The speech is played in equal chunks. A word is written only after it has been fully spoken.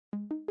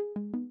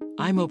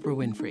I'm Oprah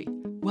Winfrey.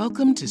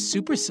 Welcome to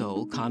Super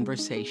Soul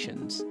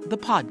Conversations, the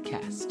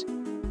podcast.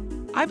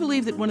 I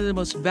believe that one of the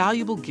most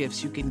valuable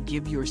gifts you can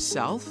give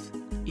yourself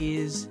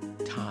is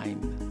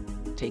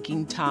time.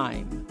 Taking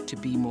time to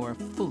be more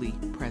fully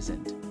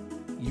present.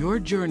 Your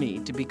journey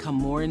to become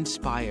more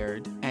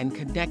inspired and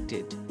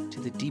connected to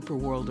the deeper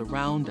world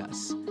around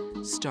us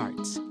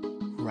starts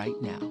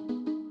right now.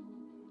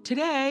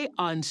 Today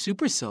on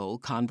Super Soul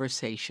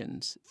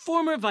Conversations,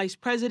 former Vice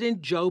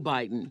President Joe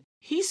Biden.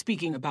 He's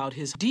speaking about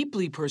his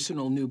deeply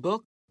personal new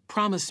book,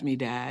 Promise Me,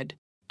 Dad,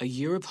 A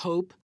Year of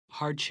Hope,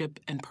 Hardship,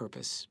 and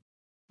Purpose.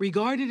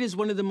 Regarded as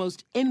one of the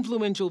most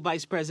influential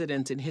vice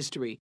presidents in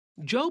history,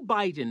 Joe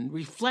Biden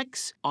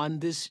reflects on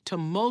this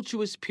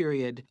tumultuous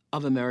period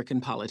of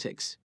American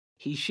politics.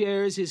 He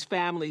shares his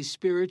family's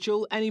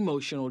spiritual and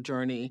emotional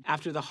journey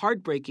after the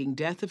heartbreaking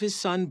death of his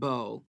son,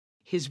 Beau,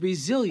 his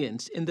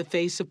resilience in the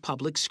face of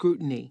public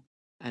scrutiny,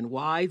 and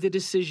why the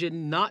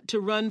decision not to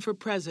run for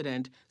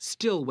president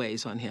still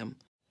weighs on him.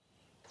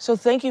 So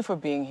thank you for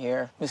being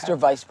here, Mr.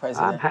 Vice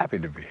President. I'm happy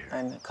to be here.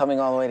 And coming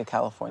all the way to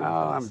California.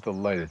 I'm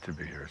delighted to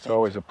be here. It's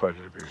always a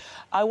pleasure to be here.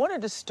 I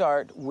wanted to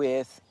start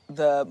with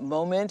the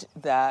moment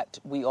that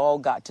we all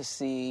got to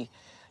see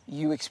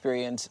you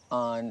experience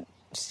on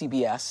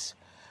CBS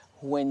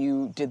when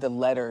you did the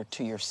letter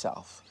to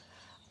yourself.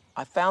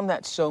 I found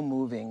that so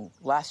moving.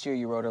 Last year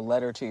you wrote a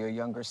letter to your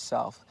younger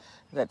self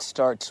that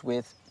starts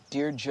with,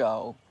 Dear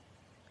Joe,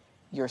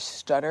 your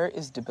stutter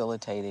is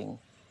debilitating.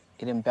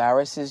 It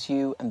embarrasses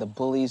you and the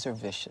bullies are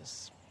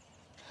vicious.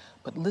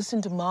 But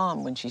listen to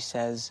Mom when she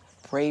says,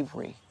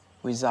 bravery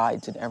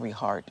resides in every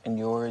heart and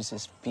yours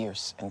is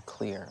fierce and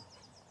clear.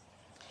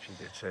 She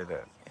did say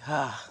that.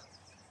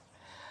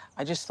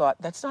 I just thought,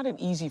 that's not an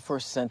easy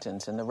first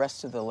sentence, and the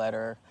rest of the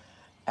letter,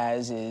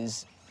 as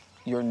is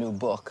your new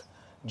book,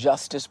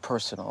 just as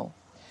personal.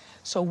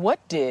 So what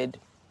did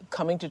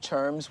coming to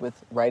terms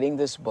with writing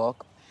this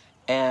book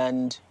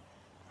and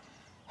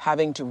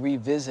having to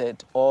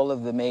revisit all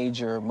of the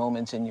major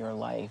moments in your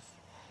life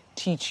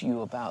teach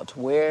you about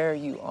where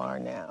you are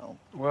now?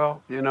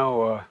 Well,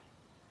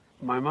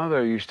 my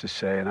mother used to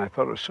say, and I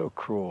thought it was so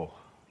cruel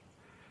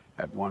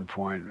at one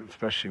point,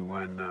 especially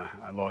when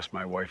I lost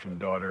my wife and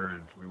daughter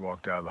and we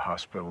walked out of the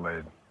hospital,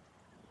 a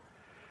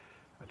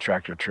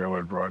tractor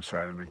trailer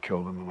broadside them and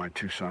killed them, and my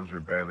two sons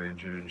were badly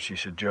injured. And she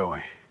said,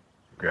 Joey,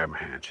 grabbed my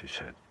hand, she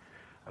said,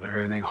 out of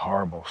everything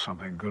horrible,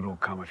 something good will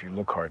come if you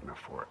look hard enough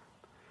for it.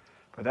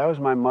 But that was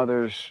my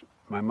mother's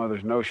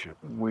notion.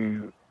 We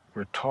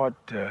were taught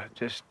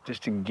just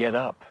to get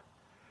up.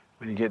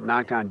 When you get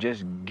knocked down,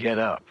 just get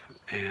up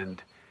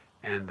and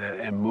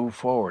move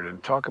forward,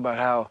 and talk about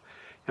how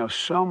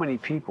so many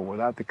people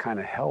without the kind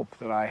of help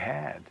that I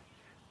had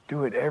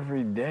do it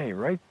every day.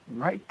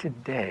 Right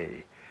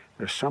today,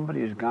 there's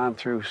somebody who's gone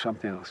through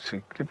something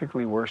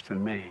significantly worse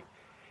than me,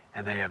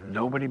 and they have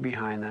nobody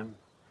behind them,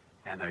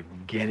 and they're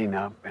getting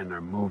up and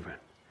they're moving.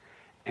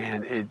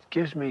 And it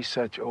gives me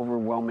such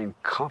overwhelming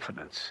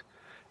confidence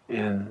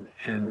in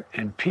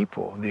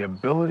people, the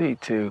ability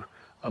to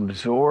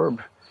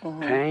absorb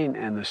pain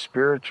and the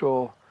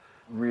spiritual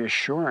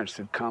reassurance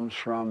that comes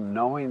from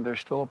knowing they're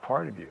still a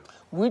part of you.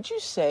 Would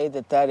you say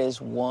that that is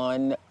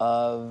one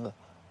of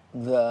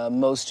the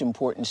most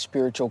important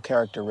spiritual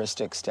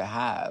characteristics to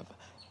have,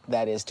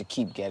 that is to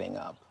keep getting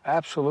up?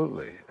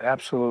 Absolutely,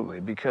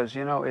 because,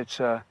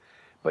 it's...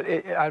 But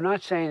I'm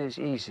not saying it's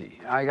easy.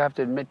 I have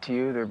to admit to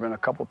you, there have been a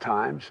couple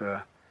times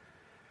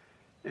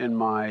in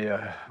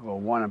my,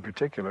 one in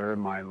particular in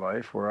my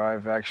life where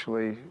I've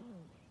actually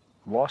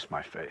lost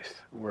my faith,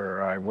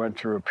 where I went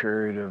through a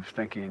period of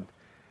thinking,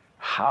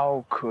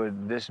 how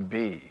could this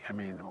be? I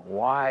mean,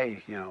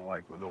 why,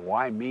 like the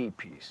why me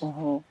piece.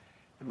 And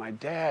my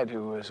dad,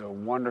 who was a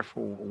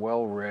wonderful,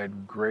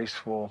 well-read,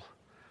 graceful,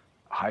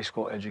 high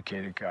school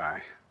educated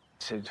guy,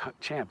 said,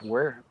 Champ,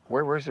 where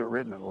is it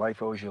written that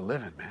life owes you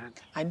living, man?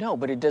 I know,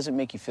 but it doesn't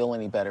make you feel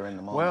any better in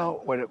the moment.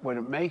 Well, what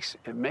it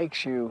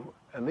makes you,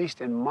 at least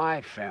in my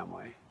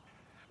family,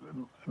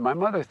 my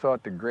mother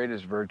thought the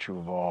greatest virtue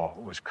of all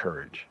was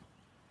courage.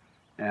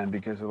 And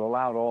because it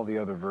allowed all the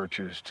other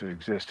virtues to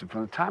exist. And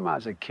from the time I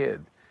was a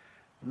kid,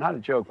 not a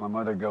joke, my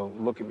mother would go,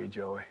 look at me,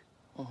 Joey.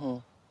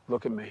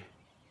 Look at me.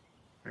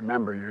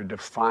 Remember, you're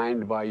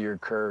defined by your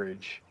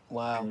courage.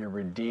 Wow. And you're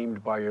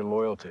redeemed by your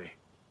loyalty.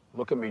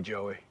 Look at me,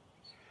 Joey.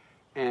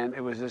 And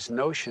it was this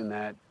notion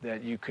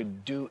that you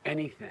could do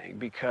anything,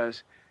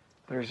 because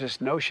there's this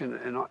notion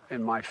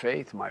in my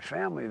faith, my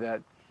family,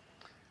 that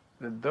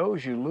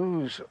those you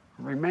lose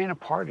remain a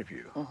part of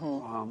you.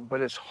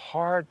 But it's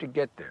hard to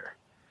get there.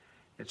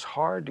 It's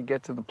hard to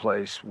get to the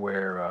place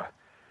where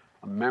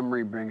a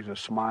memory brings a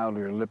smile to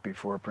your lip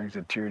before it brings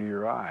a tear to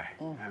your eye.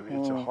 I mean,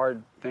 it's a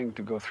hard thing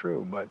to go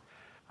through, but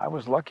I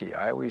was lucky.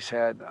 I always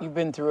had... You've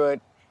been through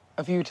it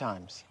a few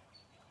times.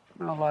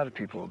 Well, a lot of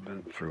people have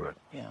been through it.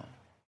 Yeah.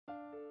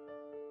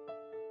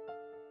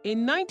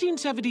 In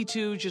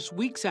 1972, just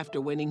weeks after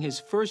winning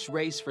his first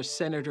race for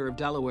Senator of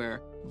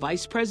Delaware,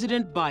 Vice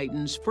President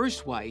Biden's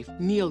first wife,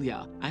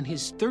 Nelia, and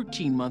his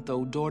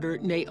 13-month-old daughter,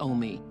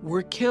 Naomi,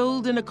 were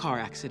killed in a car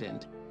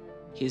accident.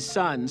 His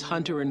sons,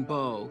 Hunter and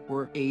Bo,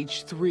 were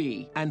age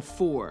 3 and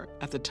 4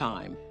 at the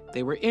time.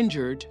 They were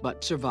injured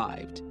but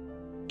survived.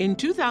 In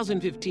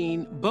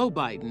 2015, Bo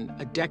Biden,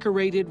 a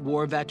decorated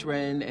war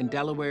veteran and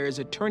Delaware's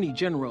Attorney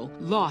General,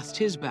 lost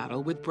his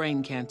battle with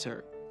brain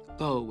cancer.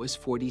 Bo was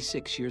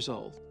 46 years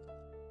old.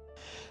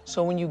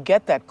 So when you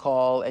get that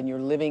call and you're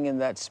living in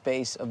that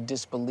space of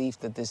disbelief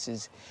that this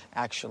has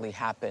actually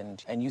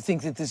happened, and you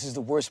think that this is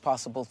the worst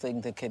possible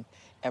thing that could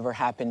ever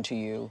happen to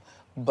you,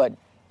 but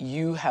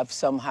you have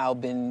somehow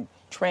been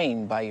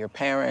trained by your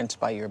parents,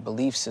 by your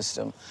belief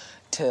system,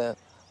 to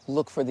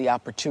look for the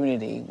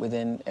opportunity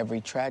within every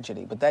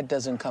tragedy. But that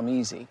doesn't come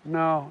easy.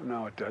 No,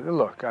 it doesn't.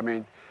 Look, I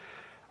mean,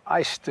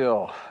 I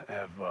still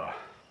have,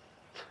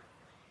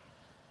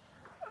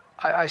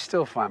 I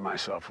still find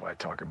myself, when I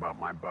talk about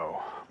my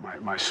Bo,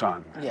 my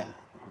son, Yeah.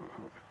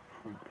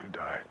 who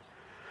died.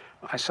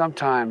 I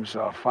sometimes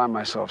find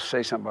myself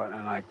say something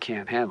and I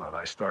can't handle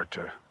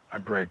it. I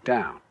break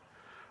down.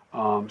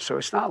 So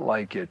it's not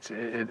like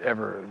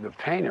the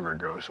pain ever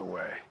goes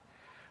away.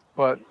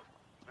 But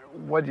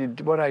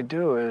what I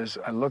do is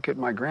I look at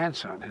my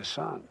grandson, his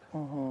son,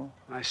 and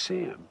I see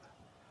him.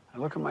 I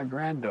look at my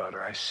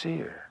granddaughter, I see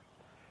her.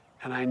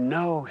 And I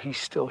know he's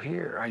still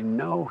here. I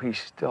know he's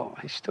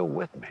still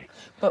with me.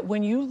 But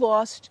when you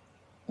lost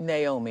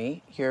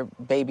Naomi, your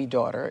baby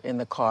daughter, in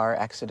the car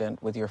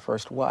accident with your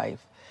first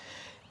wife,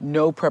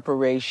 no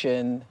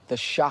preparation, the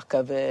shock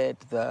of it,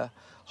 the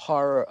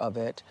horror of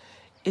it,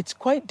 it's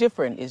quite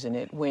different, isn't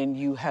it, when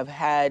you have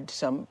had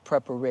some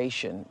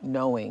preparation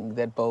knowing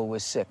that Bo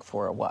was sick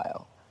for a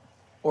while?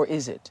 Or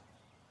is it?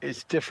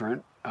 It's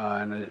different,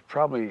 and it's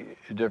probably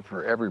different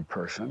for every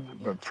person.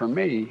 But for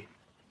me,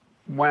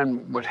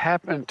 when what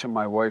happened to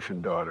my wife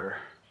and daughter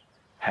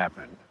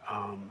happened,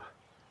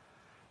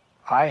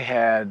 I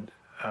had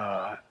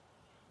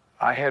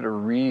a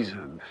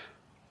reason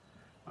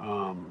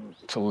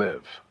to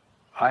live.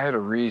 I had a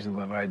reason to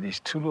live. I had these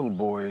 2 little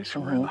boys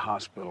who were in the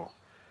hospital.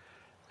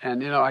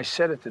 And, I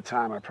said at the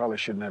time, I probably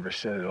should never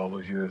said it all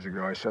those years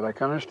ago, I said, I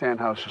can understand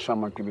how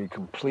someone can be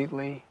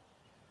completely,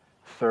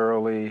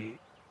 thoroughly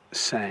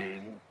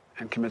sane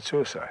and commit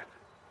suicide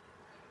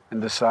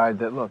and decide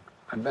that, look,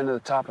 I've been to the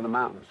top of the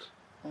mountains.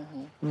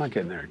 I'm not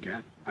getting there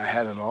again. I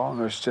had it all.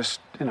 There's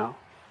just,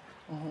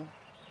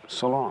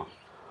 so long.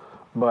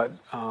 But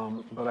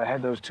I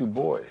had those 2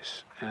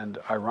 boys, and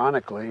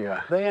ironically,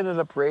 they ended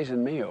up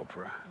raising me,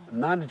 Oprah.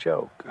 Not a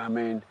joke. I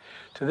mean,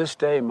 to this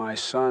day, my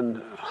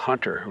son,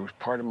 Hunter, who's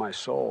part of my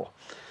soul,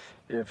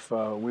 if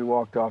we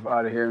walked off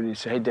out of here and he'd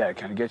say, hey, Dad,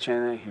 can I get you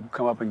anything? He'd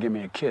come up and give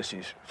me a kiss.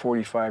 He's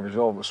 45 years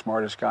old, the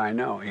smartest guy I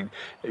know. He'd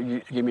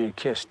give me a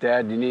kiss.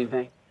 Dad, do you need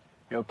anything?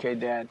 You okay,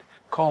 Dad?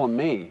 Calling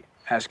me,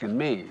 asking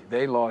me.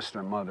 They lost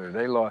their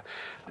mother.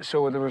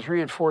 So there was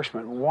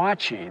reinforcement.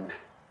 Watching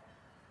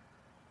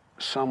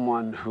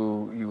someone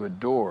who you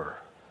adore,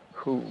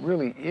 who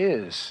really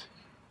is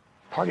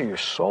part of your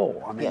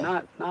soul. I mean,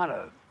 it's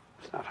not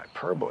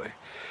hyperbole.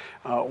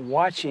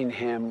 Watching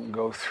him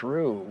go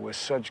through with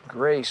such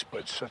grace,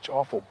 but such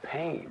awful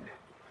pain,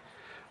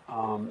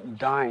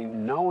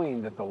 dying,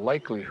 knowing that the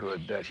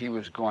likelihood that he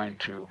was going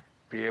to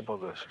be able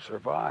to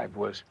survive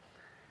was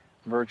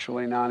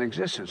virtually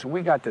non-existent. So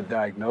we got the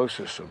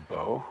diagnosis of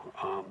Bo.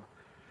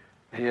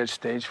 He had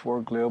stage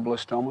 4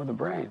 glioblastoma of the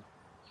brain.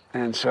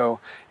 And so,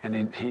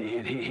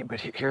 but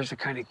here's the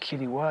kind of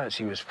kid he was.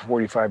 He was a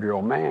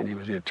 45-year-old man. He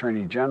was the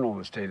Attorney General of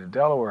the state of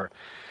Delaware.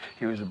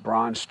 He was a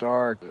Bronze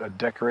Star, a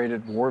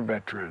decorated war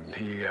veteran.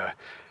 He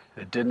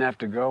didn't have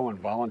to go and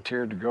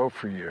volunteered to go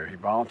for a year. He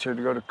volunteered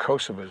to go to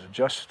Kosovo as a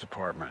Justice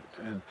Department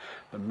in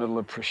the middle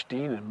of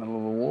Pristina, in the middle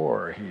of the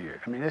war.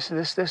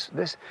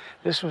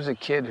 This was a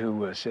kid who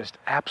was just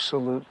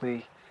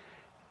absolutely.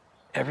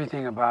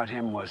 Everything about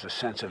him was a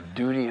sense of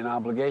duty and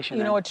obligation.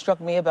 You know what struck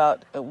me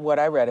about what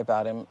I read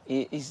about him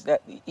is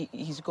that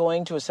he's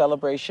going to a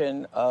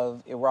celebration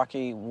of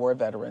Iraqi war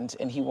veterans,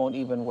 and he won't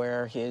even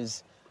wear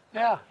his.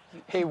 Yeah,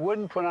 he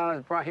wouldn't put on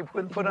his. He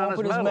wouldn't put on his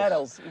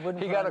medals.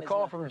 He got a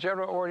call from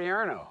General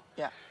Odierno.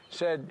 Yeah.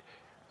 Said,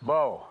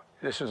 Bo,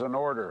 this is an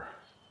order,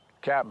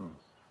 Captain.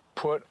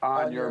 Put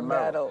on your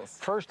medals.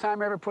 First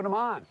time I ever put them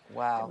on.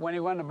 Wow. When he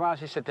won the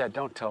bronze, he said, Dad,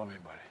 don't tell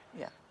anybody.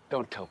 Yeah.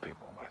 Don't tell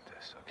people about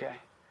this, okay?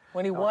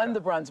 When he won the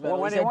bronze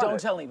medal, he said, don't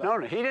tell anybody. No,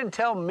 he didn't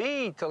tell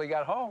me till he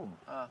got home.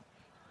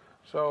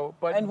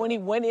 And when he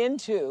went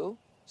into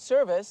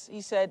service, he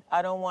said,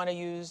 I don't want to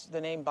use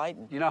the name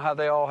Biden. You know how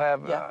they all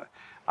have, Yeah.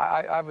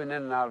 I've been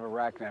in and out of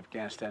Iraq and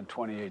Afghanistan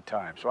 28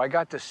 times. So I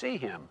got to see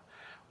him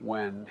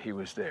when he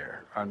was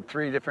there on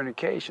 3 different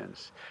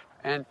occasions.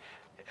 And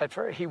at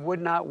first, he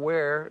would not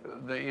wear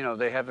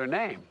they have their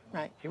name.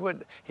 Right.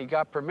 He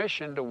got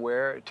permission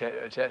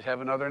to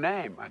have another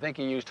name. I think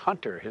he used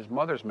Hunter, his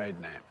mother's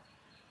maiden name.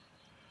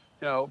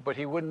 But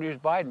he wouldn't use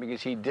Biden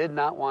because he did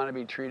not want to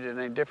be treated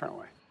any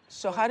differently.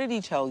 So how did he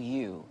tell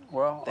you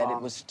that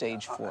it was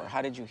stage 4?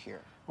 How did you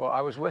hear? Well,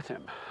 I was with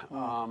him.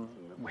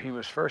 He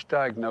was first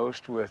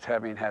diagnosed with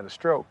having had a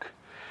stroke.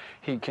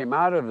 He came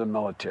out of the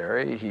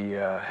military. He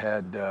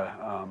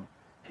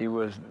He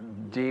was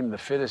deemed the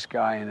fittest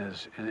guy in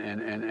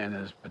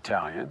his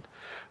battalion.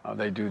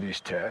 They do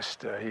these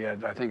tests. He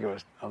had, I think it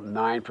was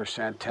 9%,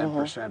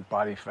 10%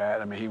 body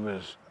fat. I mean, he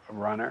was a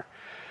runner.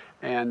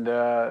 And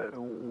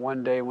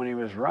one day when he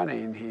was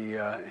running,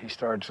 he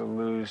started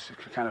to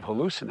kind of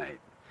hallucinate.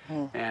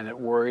 And it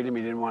worried him.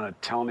 He didn't want to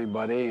tell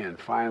anybody. And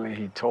finally,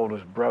 he told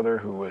his brother,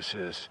 who was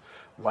his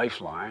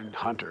lifeline,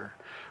 Hunter,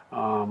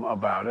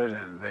 about it.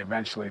 And they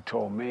eventually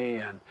told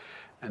me.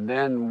 And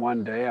then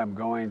one day, I'm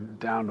going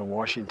down to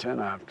Washington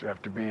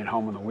after being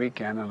home on the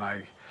weekend, and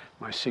my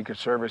Secret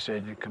Service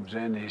agent comes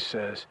in. And he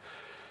says,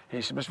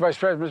 Mr. Vice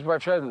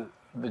President,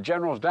 the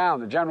general's down.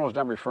 The general's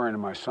down, referring to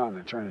my son,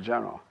 the Attorney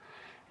General.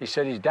 He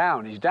said, he's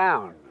down.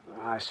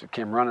 I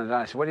came running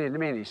down. I said, what do you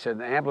mean? He said,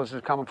 the ambulance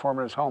is coming for him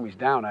at his home. He's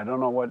down. I don't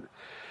know what.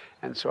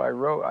 And so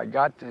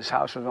his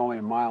house was only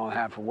 1.5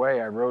 miles away.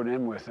 I rode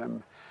in with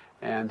him,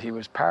 and he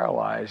was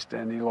paralyzed,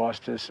 and he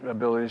lost his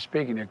ability to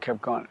speak, and he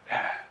kept going,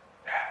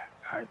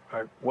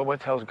 what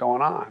the hell's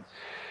going on?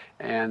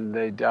 And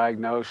they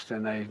diagnosed,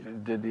 and they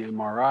did the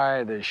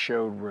MRI. They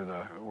showed where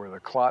the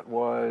clot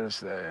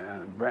was,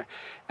 and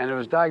it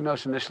was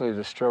diagnosed initially as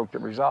a stroke that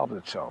resolved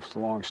itself. It's a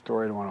long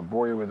story. I don't want to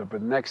bore you with it.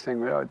 But the next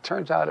thing, it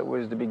turns out it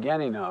was the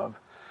beginning of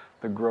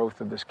the growth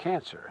of this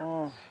cancer.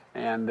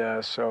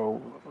 And so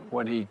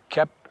when he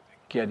kept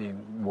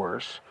getting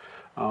worse,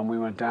 we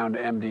went down to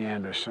MD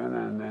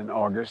Anderson in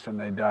August, and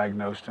they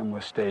diagnosed him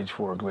with stage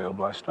 4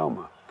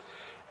 glioblastoma.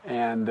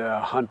 And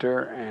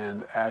Hunter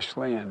and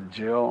Ashley and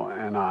Jill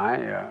and I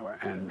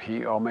and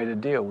he all made a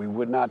deal. We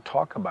would not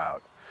talk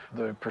about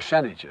the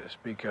percentages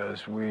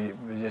because we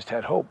just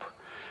had hope.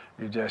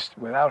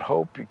 Without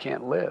hope, you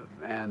can't live.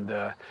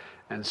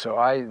 And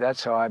so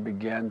that's how I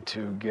began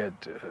to get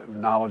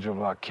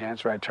knowledgeable about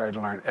cancer. I tried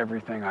to learn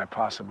everything I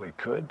possibly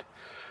could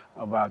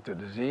about the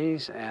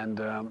disease. And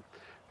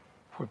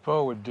what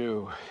Bo would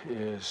do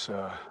is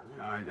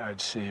I'd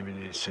see him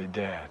and he'd say,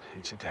 Dad,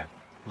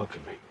 look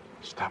at me.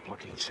 Stop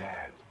looking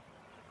sad.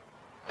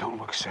 Don't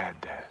look sad,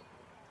 Dad.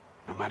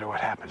 No matter what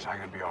happens, I'm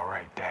going to be all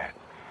right, Dad.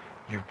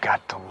 You've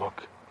got to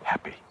look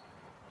happy.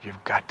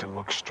 You've got to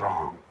look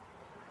strong.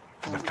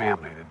 For the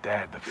family,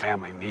 the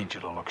family needs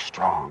you to look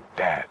strong,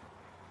 Dad.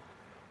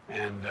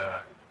 And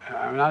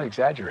I'm not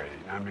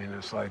exaggerating. I mean,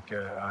 it's like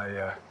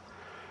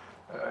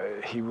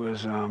he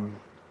was a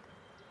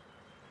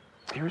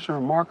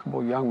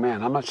remarkable young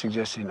man. I'm not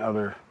suggesting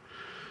other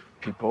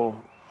people.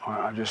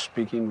 I'm just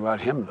speaking about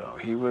him, though.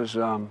 He was,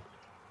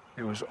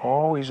 it was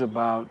always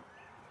about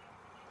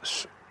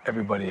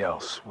everybody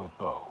else with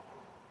Bo.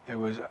 It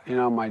was,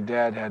 my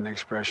dad had an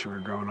expression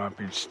when we were growing up.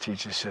 His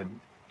teacher said,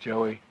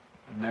 Joey,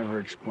 never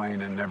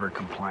explain and never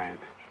complain.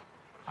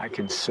 I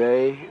can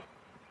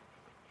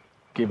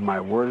give my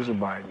word as a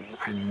Biden,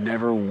 I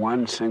never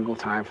one single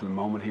time from the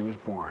moment he was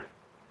born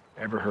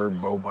ever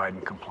heard Bo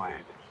Biden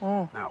complain.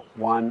 Not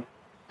one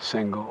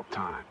single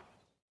time.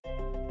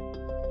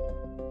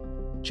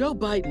 Joe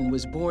Biden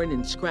was born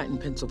in Scranton,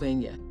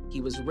 Pennsylvania.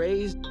 He was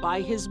raised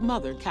by his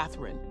mother,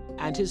 Catherine,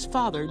 and his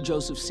father,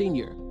 Joseph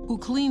Sr., who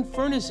cleaned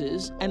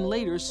furnaces and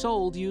later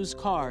sold used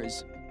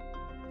cars.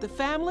 The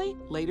family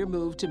later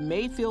moved to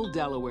Mayfield,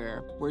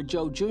 Delaware, where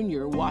Joe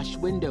Jr. washed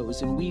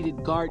windows and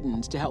weeded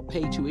gardens to help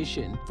pay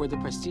tuition for the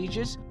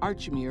prestigious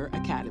Archmere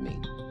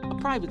Academy, a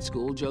private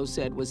school Joe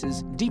said was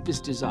his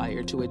deepest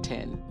desire to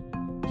attend.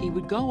 He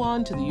would go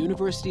on to the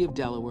University of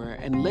Delaware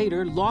and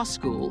later law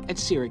school at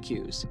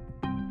Syracuse.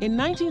 In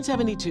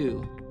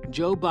 1972,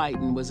 Joe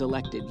Biden was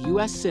elected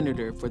U.S.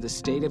 Senator for the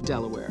state of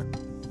Delaware.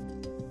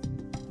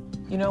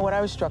 You know, what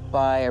I was struck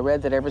by, I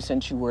read that ever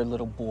since you were a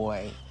little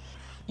boy,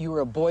 you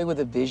were a boy with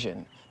a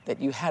vision, that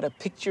you had a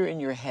picture in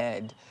your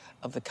head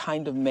of the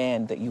kind of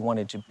man that you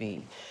wanted to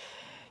be.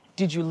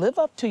 Did you live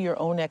up to your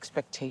own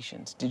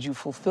expectations? Did you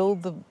fulfill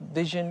the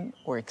vision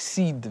or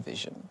exceed the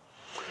vision?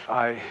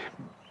 I,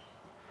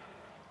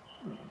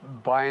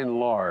 by and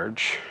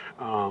large,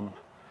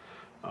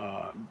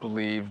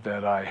 believe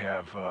that I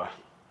have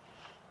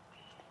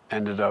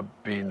ended up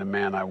being the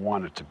man I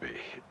wanted to be.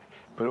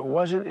 But it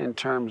wasn't in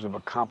terms of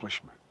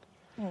accomplishment.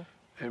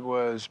 It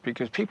was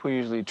because people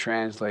usually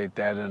translate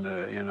that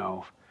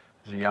into,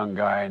 as a young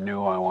guy, I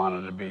knew I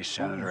wanted to be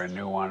senator, I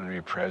knew I wanted to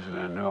be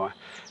president,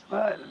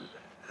 but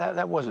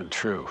that wasn't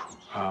true.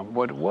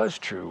 What was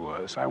true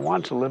was I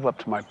wanted to live up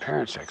to my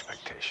parents'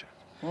 expectation.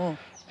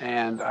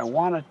 And I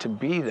wanted to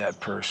be that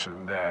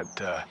person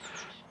that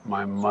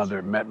my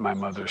mother met my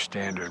mother's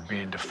standard,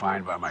 being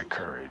defined by my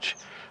courage.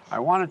 I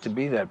wanted to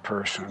be that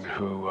person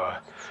who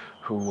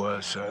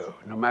was,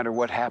 no matter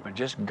what happened,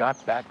 just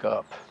got back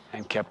up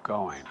and kept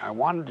going. I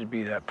wanted to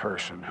be that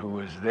person who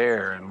was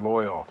there and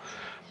loyal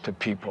to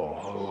people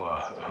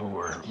who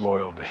were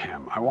loyal to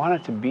him. I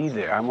wanted to be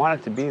there. I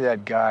wanted to be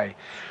that guy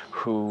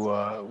who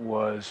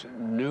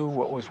knew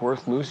what was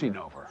worth losing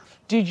over.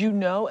 Did you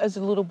know as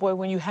a little boy,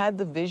 when you had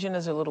the vision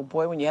as a little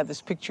boy, when you had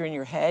this picture in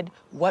your head,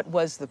 what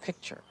was the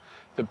picture?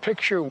 The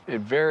picture,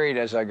 it varied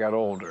as I got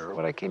older.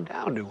 What I came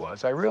down to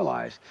was I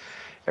realized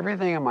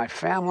everything in my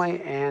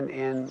family and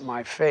in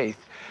my faith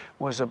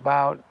was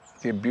about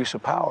the abuse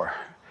of power.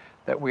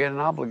 that we had an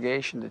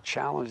obligation to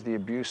challenge the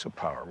abuse of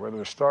power, whether it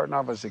was starting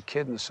off as a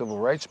kid in the civil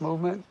rights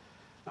movement,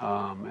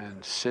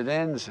 and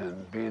sit-ins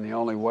and being the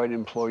only white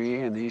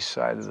employee in the east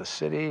side of the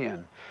city,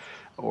 and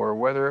or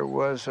whether it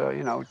was,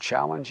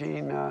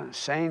 challenging,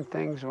 saying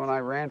things when I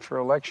ran for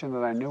election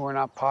that I knew were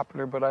not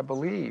popular, but I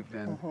believed.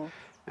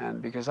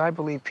 And because I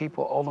believe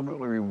people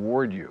ultimately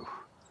reward you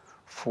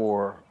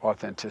for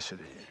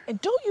authenticity.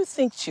 And don't you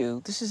think,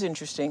 too, this is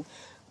interesting,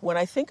 when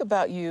I think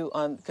about you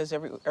because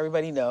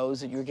everybody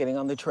knows that you're getting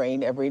on the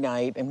train every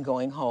night and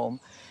going home,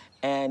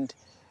 and,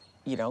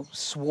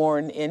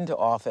 sworn into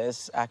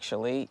office,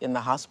 actually, in the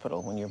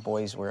hospital when your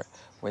boys were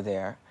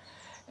there.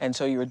 And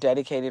so you're a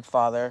dedicated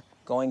father,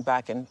 going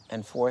back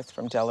and forth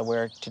from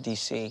Delaware to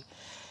D.C.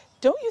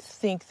 Don't you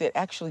think that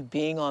actually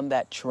being on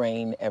that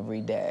train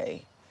every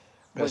day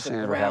was a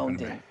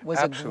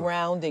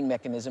grounding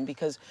mechanism?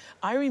 Because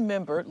I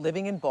remember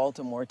living in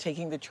Baltimore,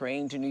 taking the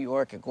train to New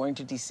York or going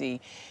to D.C.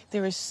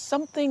 There is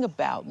something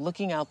about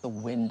looking out the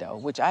window,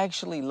 which I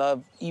actually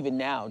love even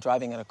now,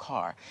 driving in a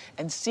car,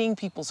 and seeing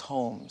people's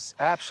homes.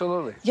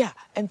 Absolutely. Yeah,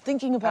 and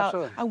thinking about,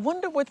 Absolutely. I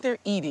wonder what they're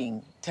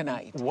eating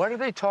tonight. What are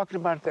they talking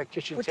about at that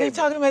kitchen What table? are they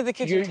talking about at the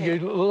kitchen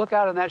table? You look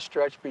out on that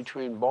stretch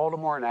between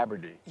Baltimore and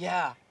Aberdeen.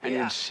 Yeah, And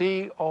yeah. you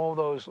see all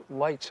those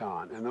lights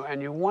on,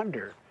 and you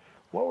wonder,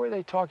 what were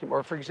they talking about?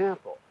 Or, for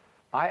example,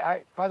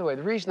 by the way,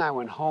 the reason I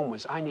went home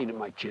was I needed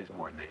my kids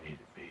more than they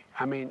needed me.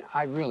 I mean,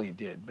 I really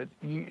did. But,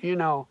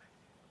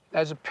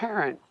 as a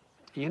parent,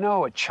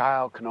 a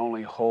child can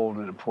only hold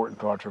an important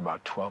thought for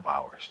about 12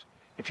 hours.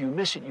 If you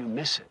miss it, you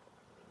miss it.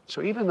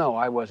 So even though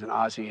I wasn't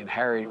Ozzie and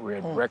Harry, we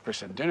had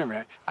breakfast and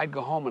dinner, I'd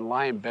go home and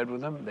lie in bed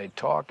with them. They'd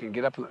talk and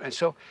get up.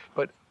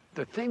 But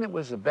the thing that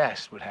was the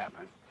best would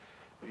happen.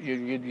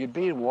 You'd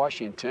be in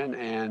Washington,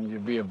 and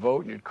you'd be a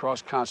vote, and you'd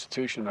cross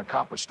Constitution, and a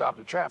cop would stop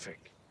the traffic.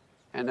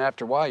 And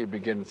after a while, you'd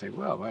begin to think,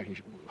 well,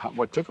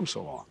 what took him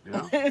so long,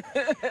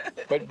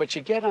 But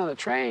you get on the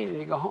train, and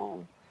you go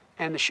home,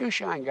 and the shoe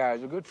shine guy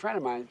is a good friend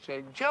of mine,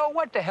 say, Joe,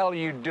 what the hell are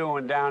you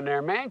doing down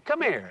there, man?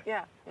 Come here.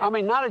 Yeah. I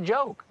mean, not a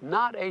joke,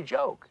 not a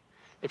joke.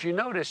 If you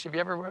notice, if you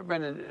ever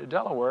been in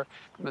Delaware,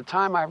 from the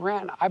time I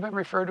ran, I've been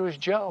referred to as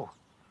Joe.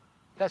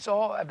 That's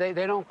all. They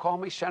don't call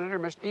me Senator,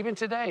 Mr. Even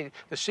today,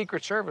 the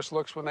Secret Service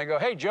looks when they go,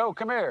 hey, Joe,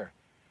 come here.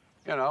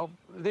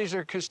 These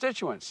are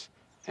constituents.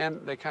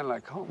 And they kind of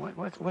like, oh,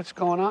 what's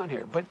going on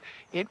here? But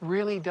it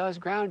really does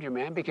ground you,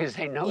 man, because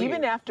they know you.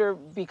 Even after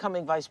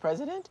becoming vice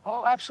president?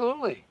 Oh,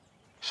 absolutely.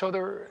 So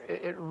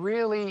it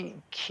really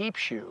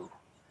keeps you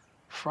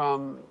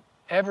from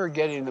ever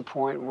getting to the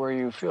point where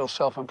you feel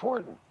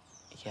self-important.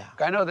 Yeah.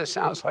 I know this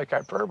sounds like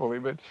hyperbole,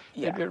 but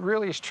Yeah. it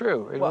really is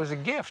true. It was a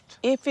gift.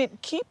 If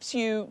it keeps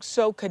you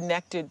so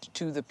connected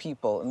to the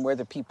people and where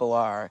the people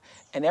are,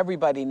 and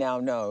everybody now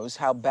knows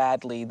how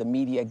badly the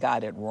media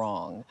got it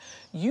wrong,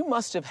 you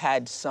must have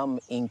had some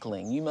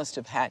inkling. You must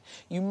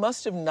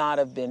have not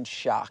have been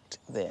shocked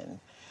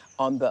then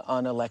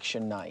on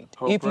election night,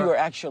 if you were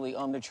actually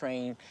on the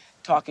train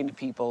talking to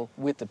people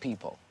with the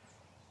people.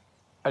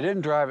 I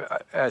didn't drive.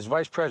 As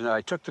vice president,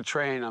 I took the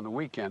train on the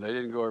weekend. I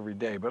didn't go every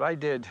day, but I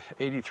did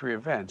 83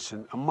 events.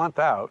 And a month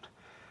out,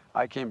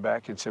 I came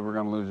back and said, we're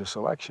going to lose this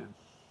election.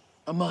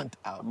 A month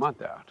out. A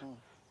month out.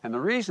 And the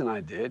reason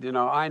I did,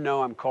 I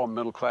know I'm called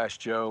middle-class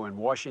Joe. In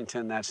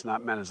Washington, that's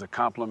not meant as a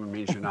compliment. It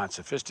means you're not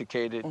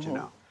sophisticated,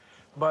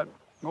 But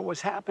what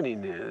was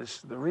happening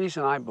is, the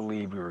reason I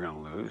believed we were going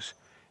to lose,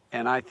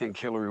 and I think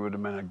Hillary would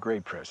have been a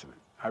great president.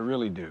 I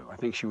really do. I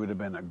think she would have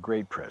been a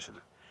great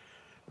president.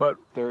 But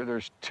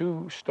there's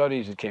two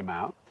studies that came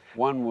out.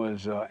 One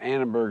was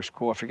Annenberg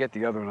School. I forget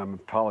the other one. I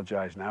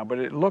apologize now. But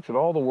it looked at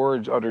all the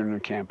words uttered in the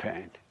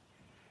campaign.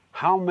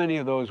 How many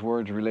of those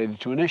words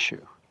related to an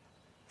issue?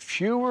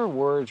 Fewer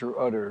words were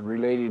uttered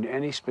relating to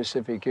any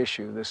specific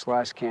issue this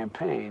last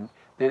campaign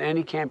than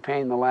any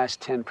campaign in the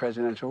last 10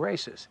 presidential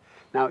races.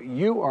 Now,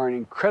 you are an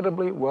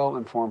incredibly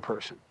well-informed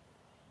person.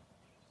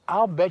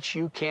 I'll bet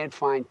you can't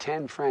find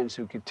 10 friends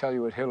who could tell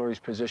you what Hillary's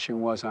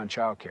position was on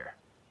child care.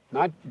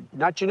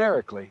 Not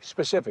generically,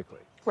 specifically.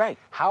 Right.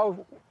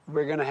 How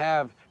we're going to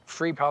have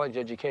free college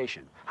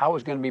education, how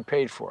it's going to be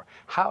paid for,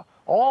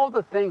 all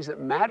the things that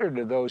matter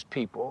to those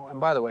people. And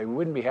by the way, we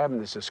wouldn't be having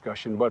this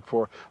discussion but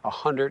for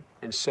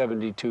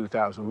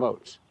 172,000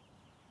 votes.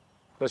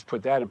 Let's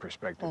put that in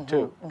perspective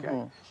too,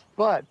 okay?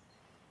 But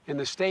in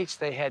the states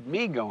they had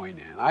me going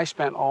in. I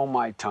spent all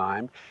my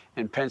time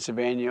in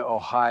Pennsylvania,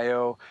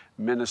 Ohio,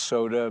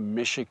 Minnesota,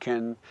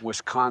 Michigan,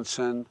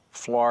 Wisconsin,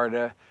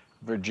 Florida,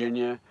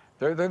 Virginia.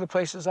 They're the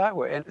places I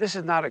went. And this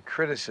is not a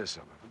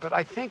criticism, but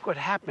I think what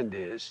happened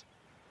is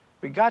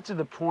we got to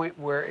the point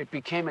where it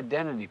became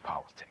identity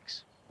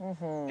politics.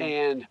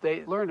 And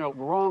they learned the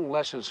wrong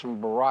lessons from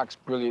Barack's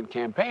brilliant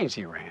campaigns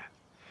he ran.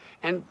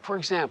 And for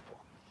example,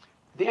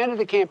 at the end of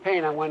the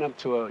campaign, I went up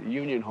to a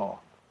union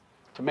hall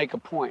to make a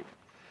point.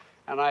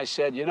 And I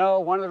said,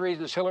 one of the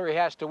reasons Hillary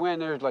has to win,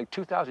 there's like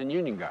 2,000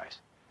 union guys.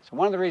 So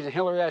one of the reasons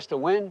Hillary has to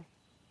win,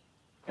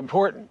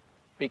 important,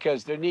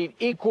 because they need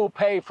equal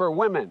pay for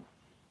women.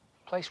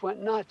 Place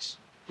went nuts.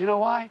 You know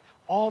why?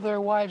 All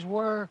their wives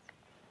work.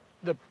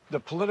 The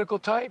political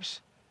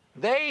types,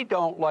 They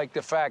don't like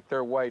the fact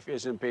their wife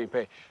isn't being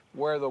paid.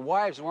 Where the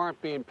wives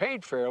weren't being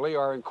paid fairly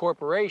are in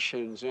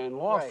corporations and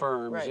law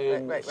firms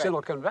in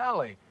Silicon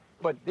Valley.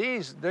 But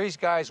these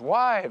guys'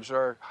 wives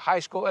are high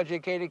school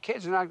educated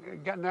kids and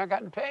not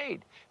gotten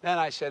paid. Then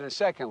I said, and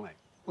secondly,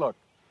 look,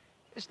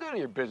 it's none of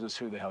your business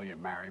who the hell you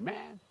marry,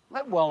 man.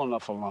 Let well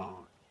enough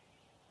alone.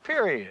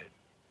 Period.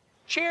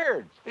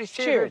 Cheered. They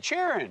cheered.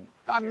 Cheering.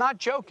 I'm not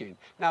joking.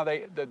 Now,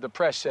 the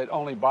press said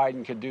only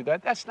Biden could do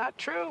that. That's not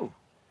true.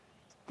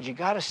 You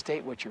got to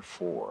state what you're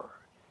for.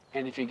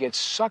 And if you get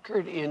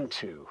suckered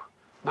into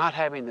not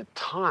having the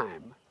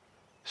time,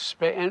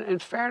 and in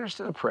fairness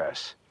to the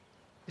press,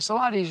 it's a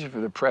lot easier for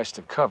the press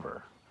to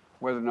cover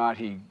whether or not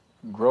he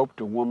groped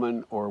a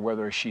woman or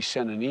whether she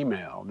sent an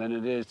email than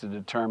it is to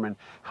determine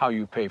how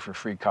you pay for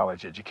free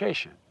college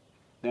education,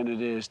 than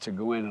it is to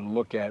go in and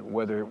look at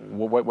what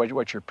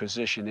your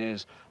position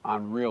is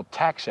on real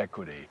tax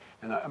equity.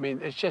 And I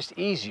mean, it's just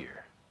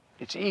easier.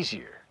 It's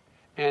easier.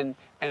 And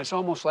it's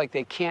almost like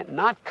they can't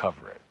not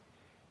cover it.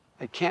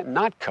 They can't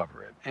not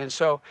cover it. And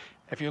so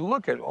if you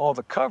look at all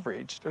the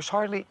coverage, there's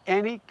hardly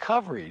any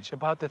coverage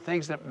about the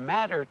things that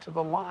matter to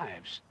the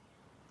lives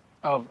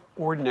of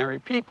ordinary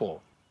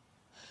people.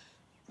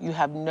 You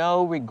have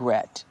no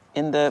regret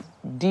in the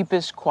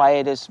deepest,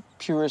 quietest,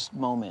 purest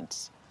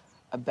moments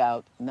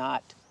about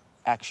not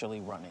actually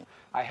running.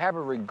 I have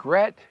a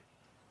regret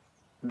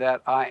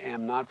that I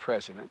am not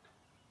president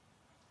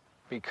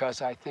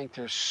because I think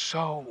there's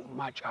so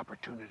much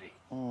opportunity.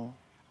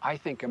 I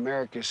think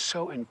America is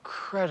so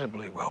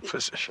incredibly well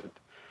positioned.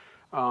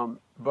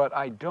 But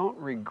I don't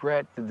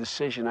regret the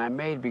decision I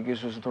made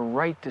because it was the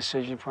right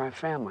decision for my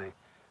family.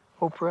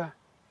 Oprah,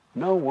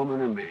 no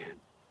woman or man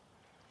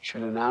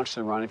should announce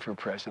they're running for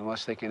president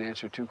unless they can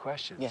answer two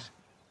questions. Yeah.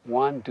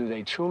 One, do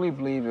they truly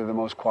believe they're the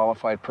most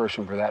qualified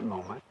person for that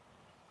moment?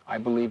 I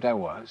believed I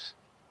was.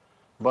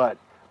 But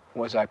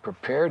was I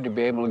prepared to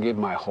be able to give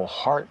my whole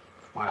heart,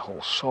 my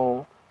whole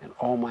soul, and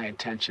all my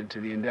attention to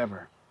the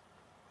endeavor?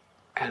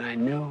 And I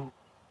knew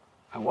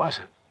I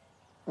wasn't.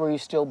 Were you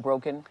still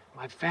broken?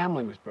 My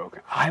family was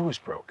broken. I was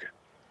broken.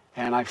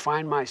 And I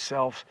find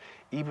myself,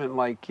 even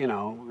like, you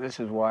know, this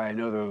is why I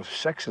know there was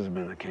sexism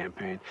in the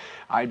campaign.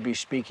 I'd be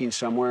speaking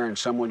somewhere and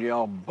someone would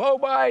yell, "Bo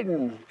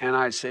Biden!" And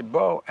I'd say,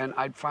 "Bo," and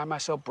I'd find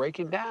myself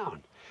breaking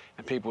down.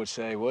 And people would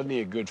say, "Wasn't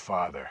he a good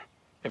father?"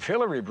 If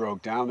Hillary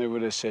broke down, they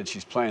would have said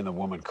she's playing the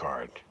woman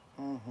card.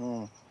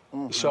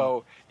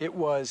 So it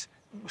was,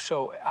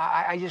 so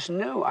I just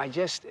knew, Do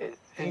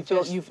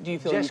you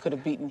feel you could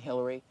have beaten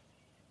Hillary?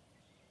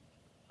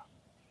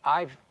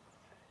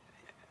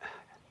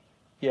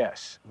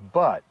 Yes,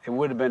 but it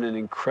would have been an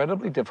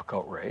incredibly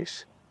difficult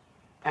race,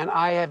 and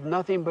I had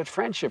nothing but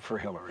friendship for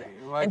Hillary.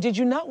 Like, And did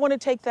you not want to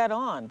take that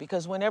on?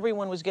 Because when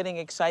everyone was getting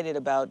excited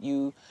about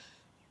you,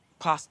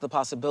 the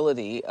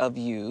possibility of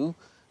you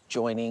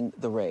joining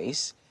the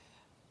race,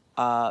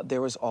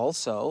 there was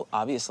also,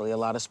 obviously, a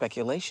lot of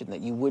speculation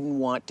that you wouldn't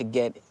want to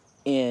get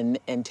in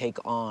and take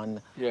on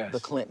the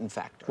Clinton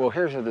factor. Well,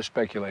 here's what the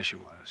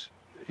speculation was.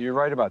 You're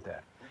right about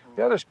that.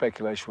 The other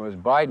speculation was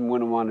Biden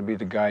wouldn't want to be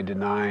the guy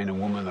denying a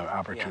woman the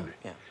opportunity.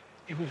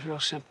 It was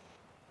real simple.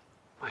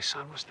 My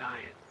son was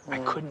dying. I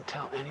couldn't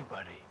tell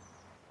anybody.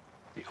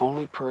 The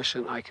only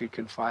person I could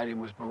confide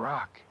in was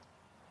Barack.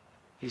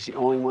 He's the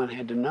only one who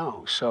had to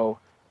know. So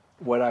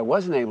what I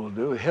wasn't able to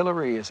do,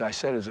 Hillary, as I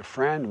said, is a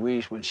friend.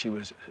 When she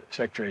was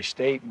Secretary of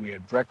State, we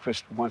had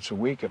breakfast once a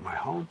week at my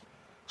home.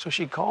 So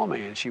she called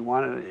me and she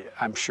wanted,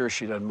 I'm sure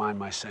she doesn't mind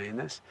my saying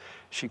this,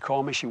 she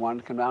called me, she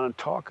wanted to come down and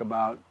talk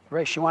about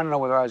race. She wanted to know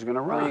whether I was going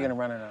to run. Were you going to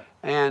run or not?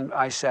 And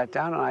I sat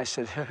down and I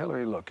said,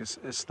 Hillary, look,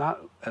 it's not,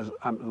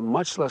 I'm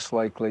much less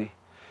likely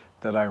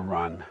that I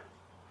run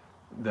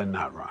than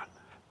not run.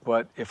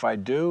 But if I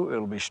do,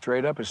 it'll be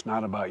straight up. It's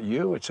not about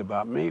you, it's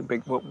about me.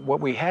 But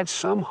what we had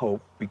some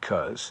hope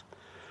because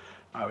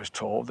I was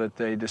told that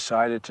they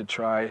decided to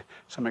try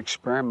some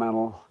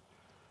experimental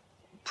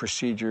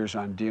procedures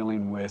on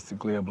dealing with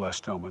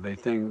glioblastoma.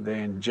 They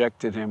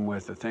injected him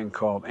with a thing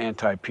called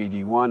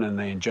anti-PD-1, and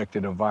they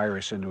injected a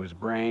virus into his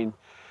brain,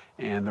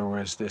 and there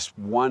was this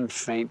one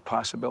faint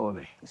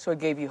possibility. So it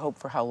gave you hope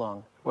for how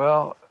long?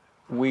 Well,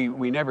 we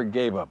never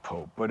gave up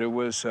hope, but it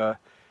was,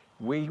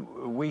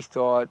 we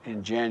thought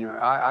in January,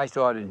 I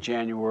thought in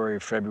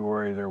January,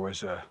 February, there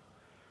was a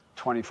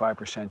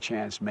 25%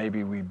 chance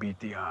maybe we beat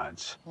the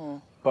odds.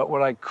 But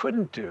what I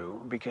couldn't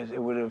do, because he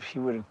would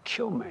have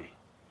killed me,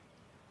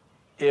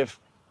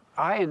 if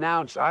I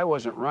announced I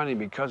wasn't running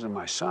because of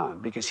my son,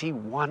 because he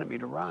wanted me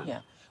to run. Yeah.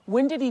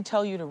 When did he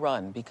tell you to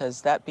run?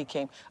 Because that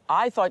became,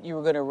 I thought you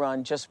were going to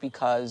run just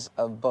because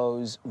of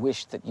Bo's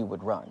wish that you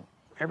would run.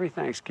 Every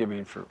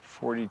Thanksgiving for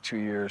 42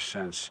 years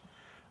since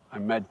I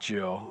met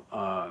Jill,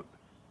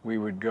 we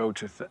would go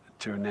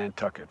to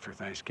Nantucket for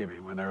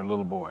Thanksgiving when they were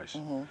little boys.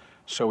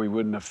 So we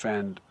wouldn't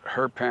offend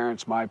her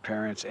parents, my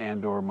parents,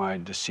 and or my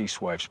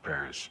deceased wife's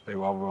parents. They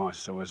all were on.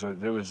 So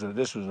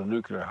this was a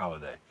nuclear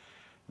holiday.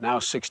 Now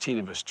 16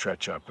 of us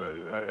stretch up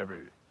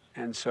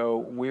and so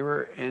we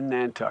were in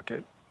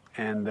Nantucket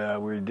and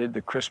we did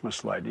the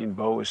Christmas lighting.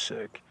 Bo was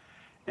sick.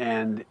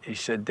 And he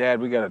said,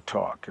 Dad, we got to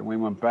talk. And we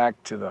went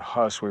back to the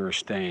house we were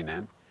staying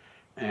in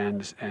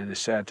and they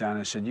sat down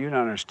and said, you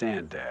don't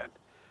understand, Dad.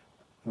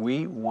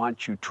 We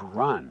want you to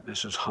run.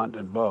 This is Hunt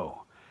and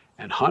Bo.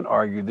 And Hunt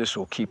argued this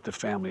will keep the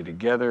family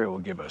together, it will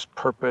give us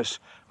purpose,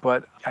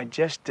 but I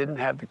just didn't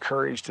have the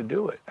courage to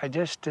do it. I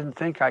just didn't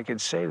think I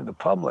could say to the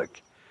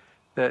public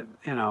that,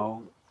 you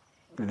know,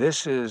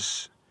 this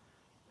is,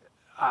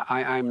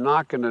 I'm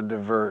not going to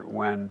divert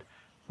when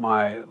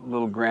my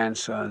little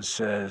grandson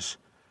says,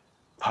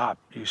 Pop,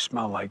 you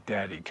smell like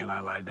Daddy, can I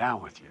lie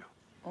down with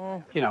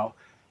you? You know,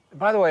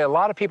 by the way, a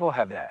lot of people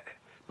have that,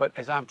 but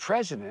as I'm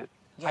president,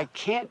 I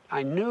can't,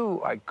 I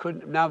knew I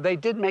couldn't. Now, they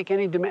didn't make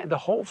any demand. The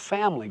whole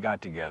family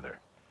got together,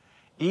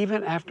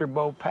 even after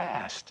Bo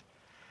passed,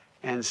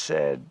 and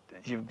said,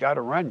 you've got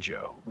to run,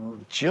 Joe.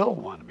 Jill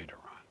wanted me to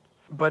run.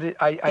 But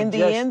in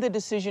the end, the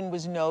decision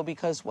was no,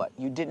 because what?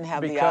 You didn't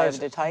have the eye of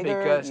the tiger?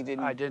 Because you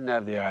didn't... I didn't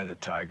have the eye of the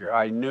tiger.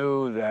 I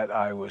knew that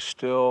I was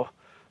still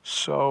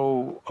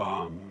so,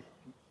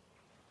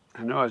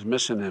 I know I was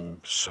missing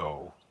him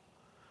so,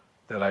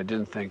 that I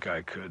didn't think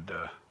I could,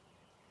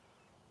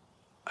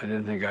 I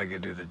didn't think I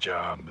could do the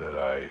job that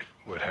I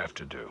would have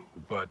to do.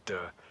 But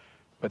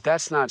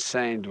that's not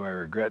saying, do I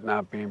regret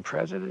not being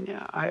president?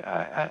 Yeah,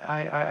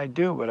 I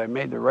do, but I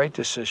made the right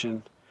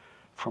decision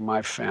for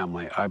my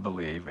family, I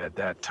believe, at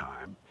that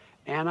time.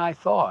 And I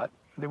thought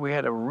that we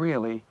had a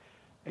really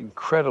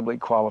incredibly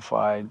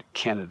qualified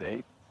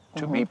candidate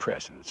to be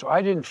president. So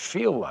I didn't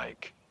feel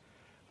like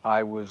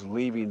I was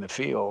leaving the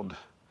field,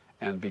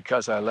 and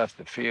because I left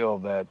the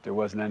field that there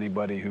wasn't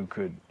anybody who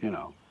could, you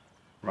know,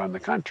 run the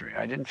country.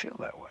 I didn't feel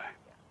that way.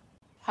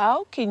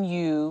 How can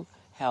you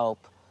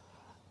help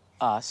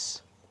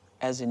us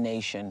as a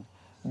nation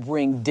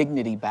bring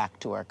dignity back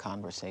to our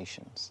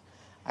conversations?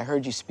 I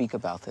heard you speak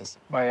about this.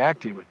 By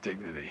acting with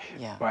dignity.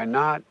 Yeah. By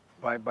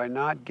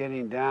not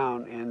getting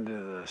down into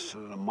the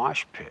sort of the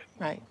mosh pit.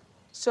 Right.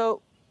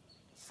 So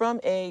from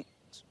a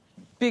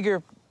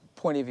bigger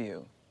point of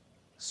view,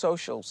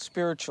 social,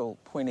 spiritual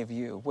point of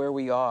view, where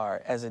we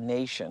are as a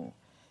nation,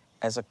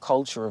 as a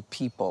culture of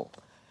people,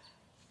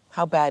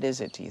 how bad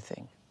is it, do you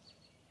think?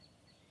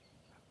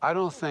 I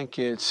don't think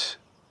it's,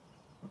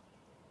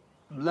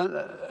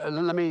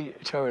 let me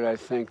tell you what I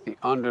think the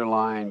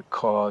underlying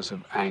cause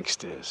of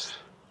angst is.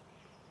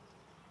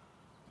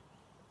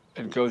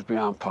 It goes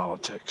beyond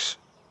politics.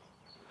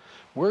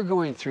 We're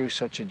going through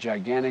such a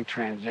gigantic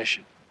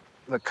transition.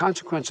 The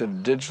consequence of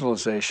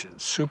digitalization,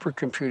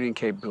 supercomputing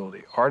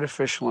capability,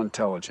 artificial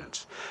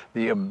intelligence,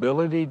 the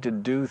ability to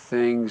do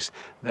things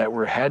that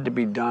had to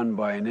be done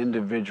by an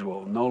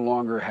individual, no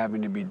longer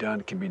having to be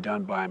done, can be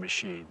done by a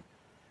machine,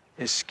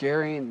 is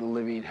scaring the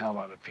living hell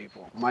out of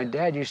people. My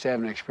dad used to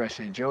have an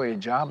expression, Joey, a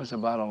job is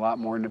about a lot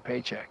more than a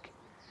paycheck.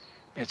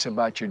 It's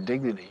about your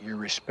dignity, your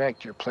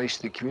respect, your place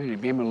in the community,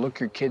 being able to look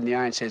your kid in the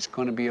eye and say it's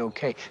going to be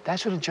okay.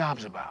 That's what a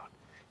job's about.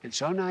 And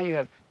so now you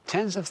have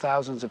tens of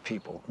thousands of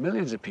people,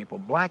 millions of people,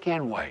 black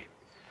and white,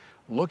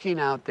 looking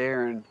out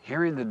there and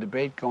hearing the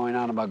debate going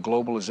on about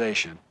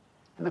globalization.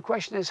 And the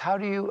question is, how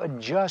do you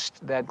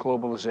adjust that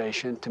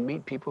globalization to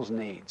meet people's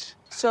needs?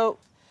 So,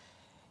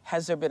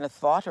 has there been a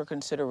thought or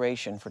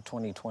consideration for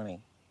 2020?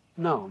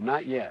 No,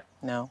 not yet.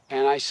 No?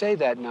 And I say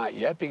that not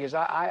yet because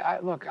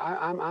look,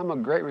 I'm a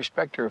great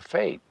respecter of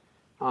fate.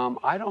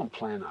 I don't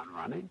plan on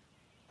running,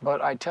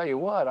 but I tell you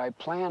what, I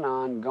plan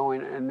on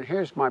going, and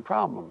here's my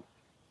problem.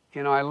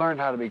 You know, I learned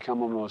how to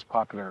become one of the most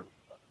popular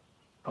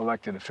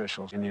elected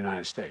officials in the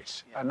United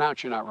States.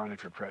 Announce you're not running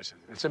for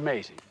president. It's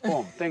amazing.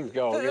 Boom, things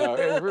go, you know,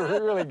 it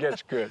really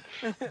gets good.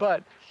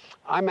 But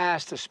I'm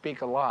asked to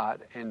speak a lot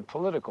in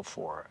political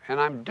fora, and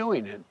I'm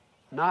doing it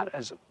not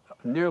as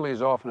nearly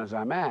as often as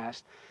I'm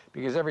asked,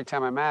 because every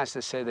time I'm asked,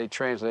 they say they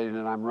translated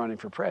and I'm running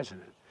for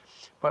president.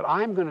 But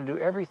I'm going to do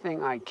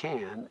everything I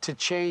can to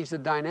change the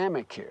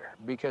dynamic here,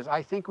 because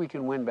I think we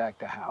can win back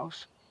the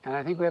House, and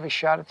I think we have a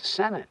shot at the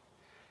Senate.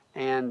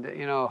 And,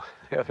 you know,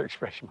 the other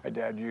expression my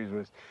dad used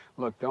was,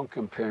 look, don't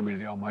compare me to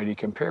the almighty,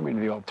 compare me to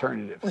the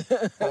alternative.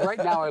 Well, right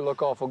now I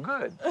look awful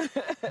good.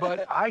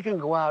 But I can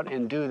go out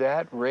and do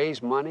that,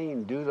 raise money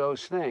and do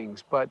those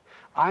things. But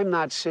I'm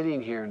not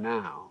sitting here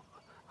now.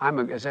 I'm,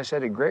 as I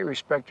said, a great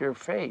respecter of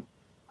fate.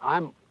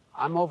 I'm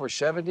over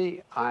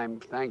 70. I'm,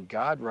 thank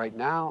God, right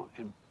now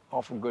in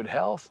awful good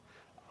health.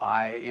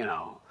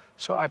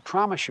 So I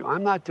promise you,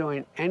 I'm not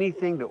doing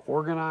anything to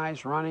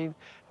organize running,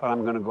 but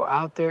I'm going to go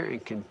out there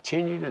and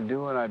continue to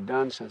do what I've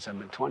done since I've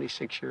been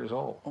 26 years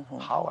old.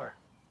 Holler.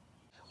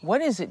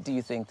 What is it, do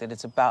you think, that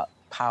it's about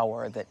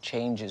power that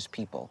changes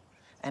people?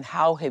 And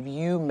how have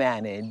you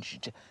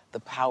managed the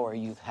power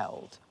you've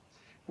held?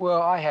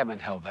 Well, I haven't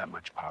held that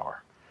much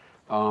power.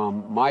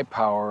 My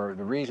power,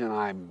 the reason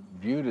I'm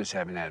viewed as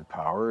having had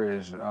power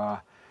is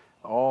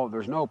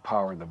there's no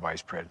power in the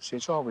vice presidency.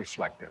 It's all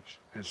reflective.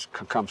 It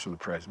comes from the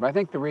president. But I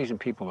think the reason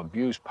people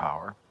abuse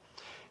power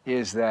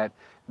is that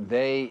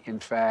they, in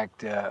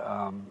fact,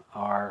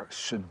 are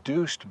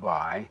seduced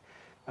by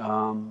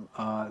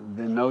the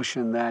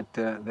notion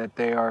that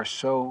they are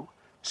so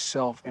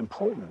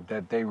self-important,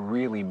 that they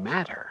really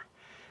matter.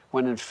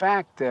 when in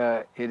fact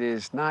it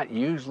is not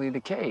usually the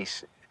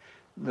case.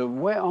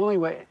 Only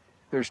way,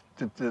 there's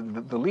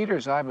the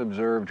leaders I've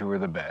observed who are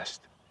the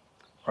best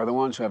are the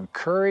ones who have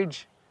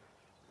courage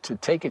to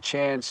take a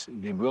chance,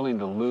 be willing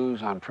to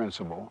lose on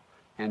principle,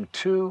 and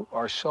two,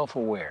 are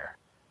self-aware.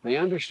 They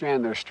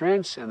understand their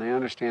strengths and they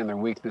understand their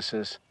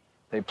weaknesses.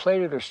 They play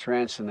to their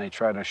strengths and they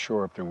try to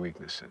shore up their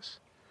weaknesses.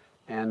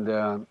 And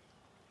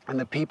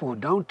the people who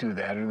don't do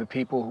that are the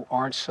people who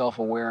aren't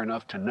self-aware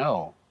enough to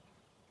know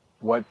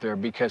what they're,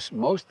 because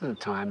most of the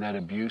time that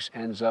abuse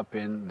ends up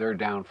in their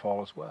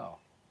downfall as well.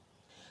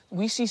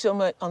 We see so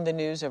much on the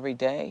news every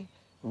day,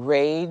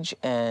 rage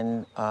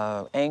and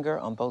anger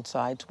on both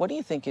sides. What do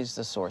you think is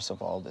the source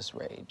of all this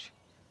rage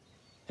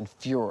and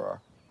furor?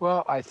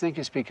 Well, I think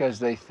it's because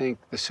they think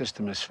the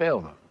system has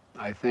failed them.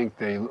 I think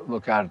they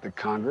look out at the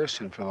Congress,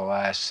 and for the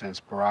last, since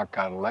Barack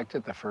got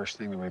elected, the first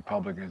thing the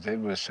Republicans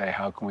did was say,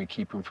 how can we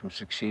keep him from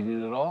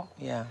succeeding at all?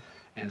 Yeah.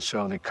 And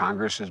so the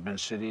Congress has been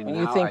sitting When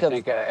now, you think I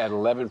think, at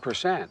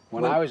 11%.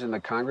 When I was in the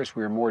Congress,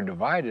 we were more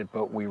divided,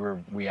 but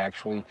we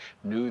actually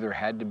knew there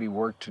had to be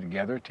work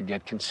together to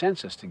get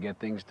consensus, to get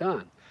things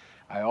done.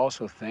 I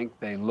also think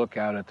they look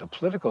out at the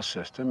political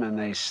system and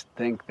they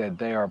think that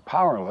they are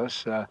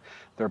powerless.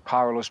 They're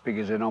powerless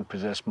because they don't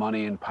possess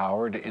money and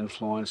power to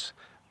influence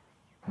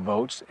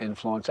votes,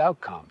 influence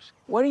outcomes.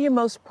 What are you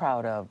most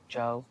proud of,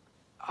 Joe?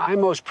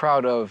 I'm most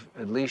proud of,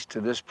 at least to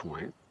this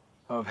point,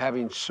 of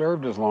having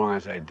served as long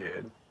as I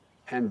did,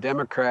 and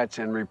Democrats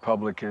and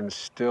Republicans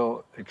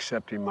still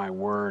accepting my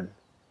word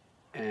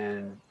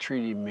and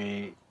treating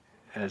me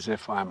as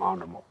if I'm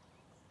honorable.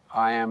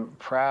 I am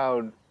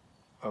proud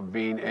of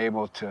being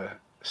able to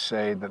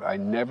say that I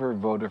never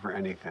voted for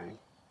anything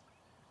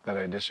that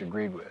I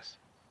disagreed with.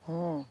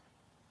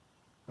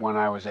 When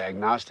I was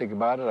agnostic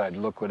about it, I'd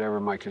look whatever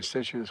my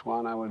constituents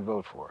want, I would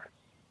vote for it.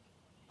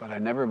 But I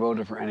never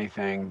voted for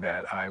anything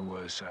that I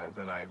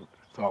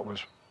thought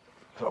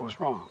was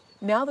wrong.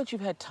 Now that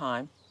you've had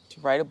time to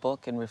write a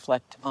book and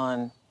reflect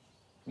on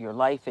your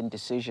life and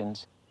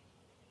decisions,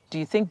 do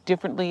you think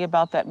differently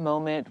about that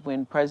moment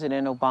when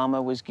President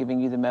Obama was giving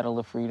you the Medal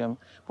of Freedom?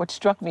 What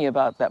struck me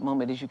about that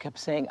moment is you kept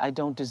saying, I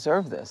don't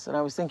deserve this. And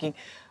I was thinking,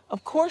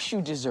 of course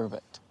you deserve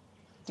it.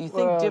 Do you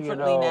think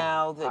differently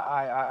now that...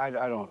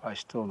 I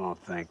still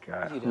don't think.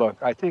 Look,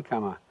 I think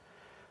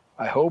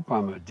I hope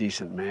I'm a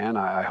decent man.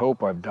 I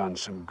hope I've done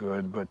some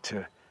good, but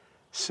to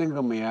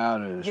single me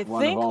out as you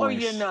one think of only... or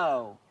you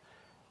know?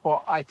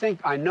 Well,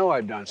 I know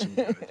I've done some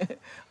good.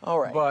 All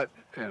right. But,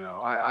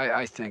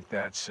 I think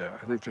that's,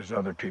 I think there's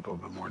other people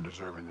that are more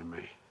deserving than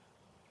me.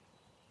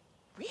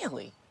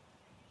 Really?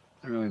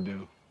 I really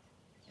do.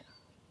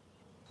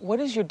 What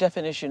is your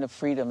definition of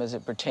freedom as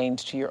it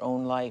pertains to your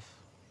own life?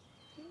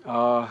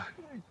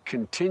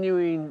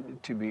 Continuing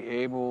to be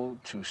able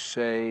to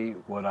say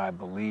what I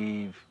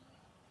believe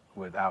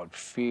without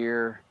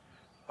fear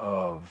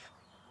of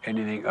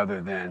anything other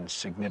than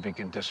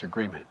significant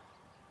disagreement.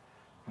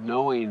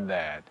 Knowing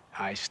that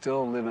I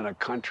still live in a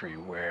country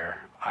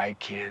where I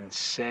can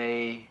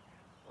say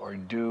or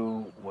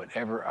do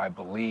whatever I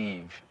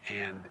believe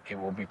and it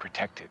will be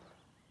protected.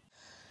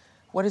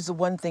 What is the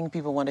one thing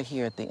people want to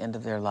hear at the end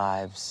of their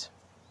lives?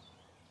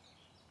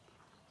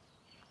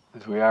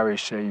 As we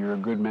always say, you're a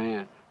good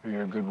man or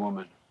you're a good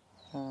woman.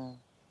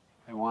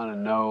 They want to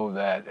know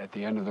that at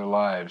the end of their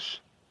lives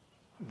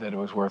that it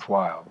was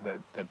worthwhile,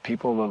 that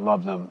people that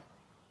love them,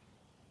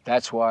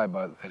 that's why,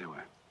 but anyway.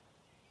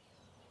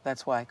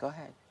 That's why, go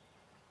ahead.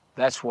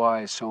 That's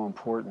why it's so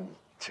important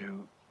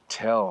to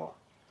tell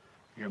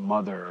your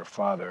mother or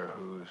father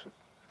who's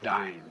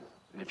dying,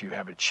 if you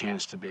have a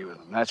chance to be with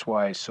them. That's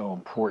why it's so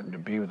important to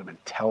be with them and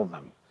tell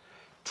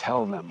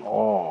them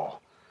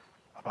all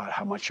about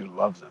how much you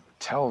love them.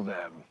 Tell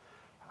them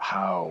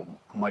how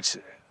much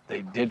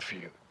they did for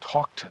you.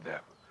 Talk to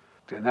them.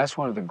 And that's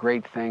one of the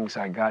great things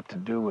I got to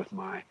do with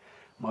my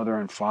mother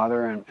and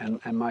father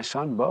and my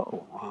son,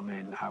 Bo. I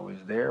mean, I was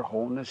there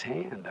holding his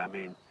hand. I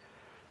mean,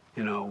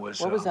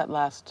 What was that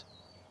last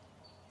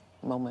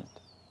moment?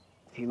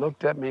 He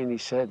looked at me and he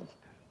said,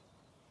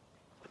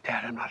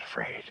 Dad, I'm not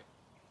afraid.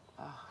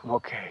 I'm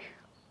okay.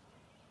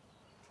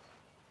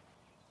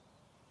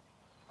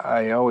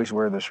 I always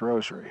wear this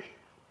rosary.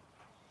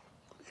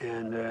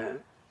 And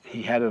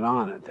he had it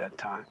on at that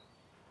time.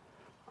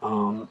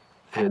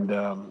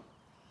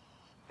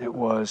 It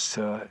was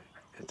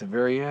at the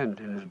very end,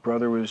 and his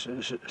brother was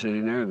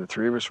sitting there, and the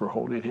three of us were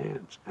holding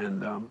hands.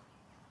 And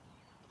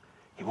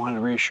he wanted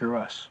to reassure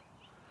us.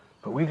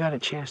 But we got a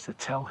chance to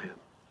tell him.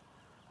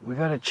 We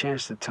got a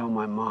chance to tell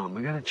my mom.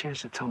 We got a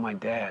chance to tell my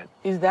dad.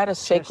 Is that a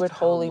sacred,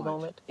 holy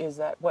moment? Is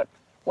that what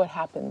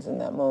happens in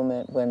that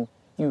moment when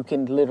you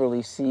can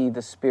literally see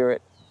the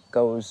spirit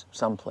goes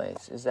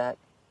someplace? Is that?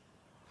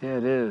 Yeah,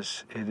 it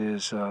is. It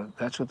is.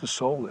 That's what the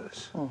soul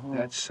is.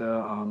 That's,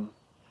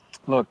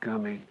 look, I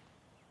mean,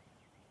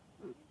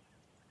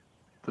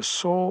 the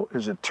soul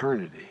is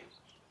eternity.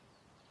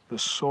 The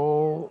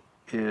soul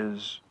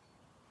is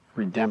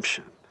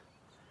redemption.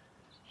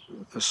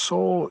 The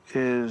soul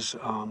is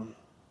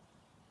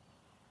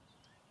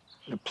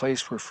the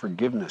place where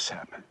forgiveness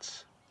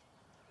happens.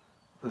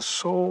 The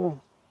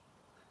soul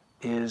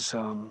is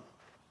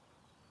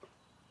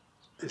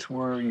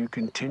where you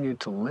continue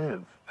to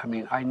live. I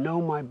mean, I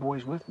know my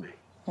boy's with me.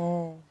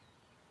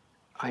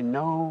 I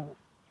know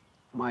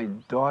my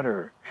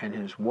daughter and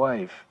his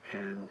wife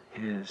and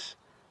his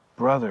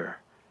brother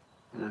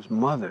and his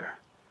mother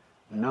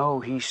know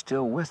he's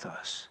still with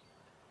us.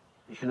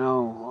 You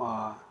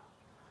know,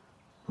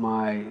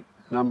 my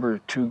number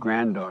 2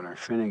 granddaughter,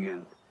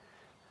 Finnegan,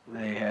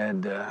 they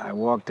had, I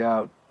walked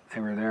out, they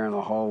were there in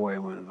the hallway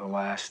when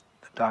the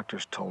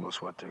doctors told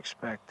us what to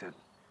expect.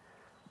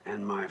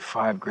 And my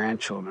 5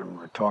 grandchildren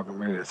were talking,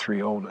 really the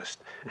 3 oldest.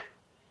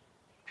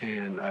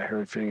 And I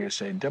heard Finnegan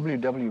say,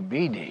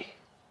 WWBD.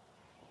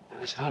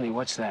 And I said, honey,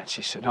 what's that?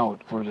 She said, no,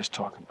 we're just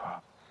talking,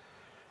 Pop.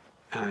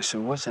 And I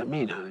said, what's that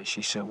mean, honey?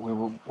 She said,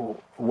 well,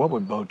 what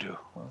would Bo do?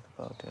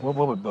 What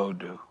would Bo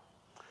do?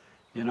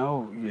 You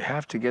know, you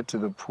have to get to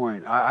the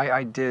point.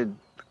 I did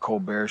the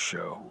Colbert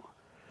Show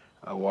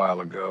a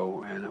while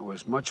ago, and it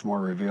was much more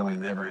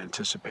revealing than I ever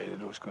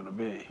anticipated it was going to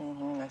be.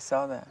 I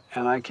saw that.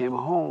 And I came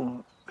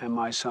home, and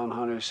my son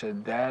Hunter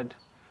said, Dad,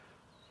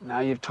 now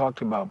you've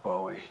talked about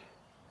Bowie.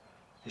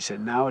 He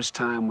said, now it's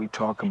time we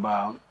talk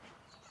about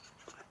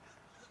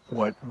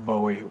what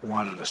Bowie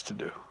wanted us to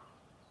do.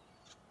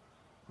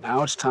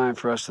 Now it's time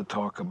for us to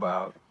talk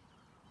about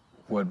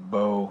what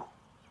Bo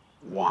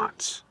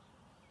wants.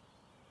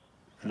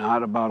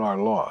 Not about our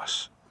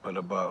loss, but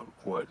about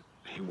what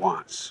he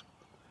wants.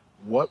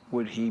 What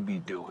would he be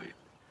doing?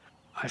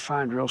 I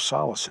find real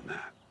solace in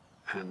that,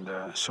 and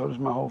so does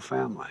my whole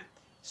family.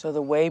 So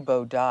the way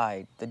Bo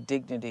died, the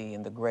dignity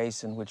and the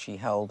grace in which he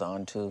held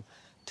on to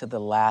the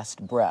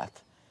last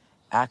breath,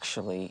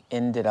 actually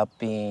ended up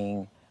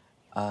being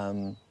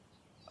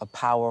a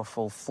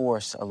powerful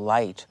force, a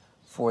light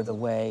for the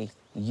way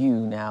you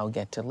now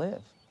get to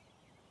live.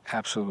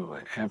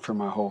 Absolutely, and for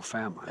my whole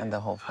family. And the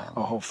whole family.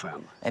 The whole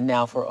family. And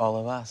now for all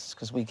of us,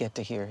 because we get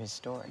to hear his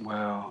story.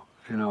 Well,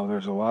 you know,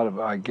 there's a lot of,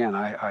 again,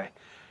 I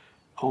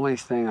only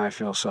thing I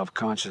feel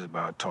self-conscious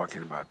about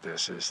talking about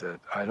this is that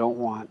I don't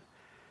want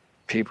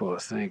people to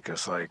think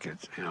it's like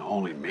it's, you know,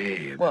 only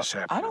me and Well, this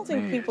happened I don't to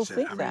think me. people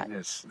think that. I mean,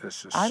 this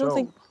is I don't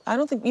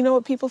think, you know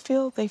what people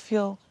feel? They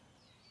feel,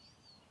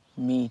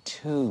 me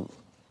too.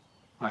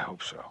 I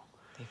hope so.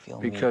 They feel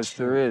because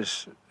me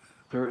too.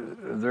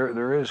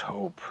 there is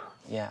hope.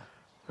 Yeah.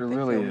 There They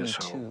really feel is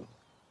me hope. too.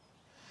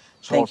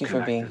 It's all Thank you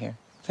for being connected. here.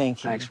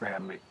 Thank you. Thanks for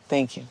having me.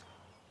 Thank you.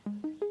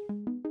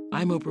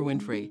 I'm Oprah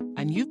Winfrey,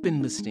 and you've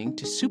been listening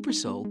to Super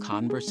Soul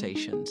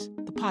Conversations,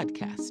 the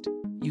podcast.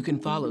 You can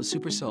follow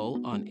Super Soul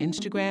on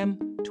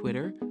Instagram,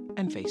 Twitter,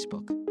 and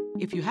Facebook.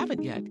 If you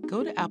haven't yet,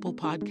 go to Apple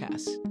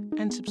Podcasts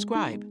and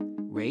subscribe,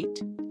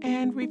 rate,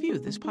 and review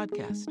this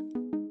podcast.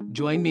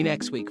 Join me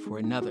next week for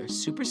another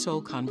Super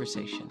Soul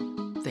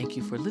Conversation. Thank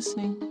you for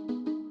listening.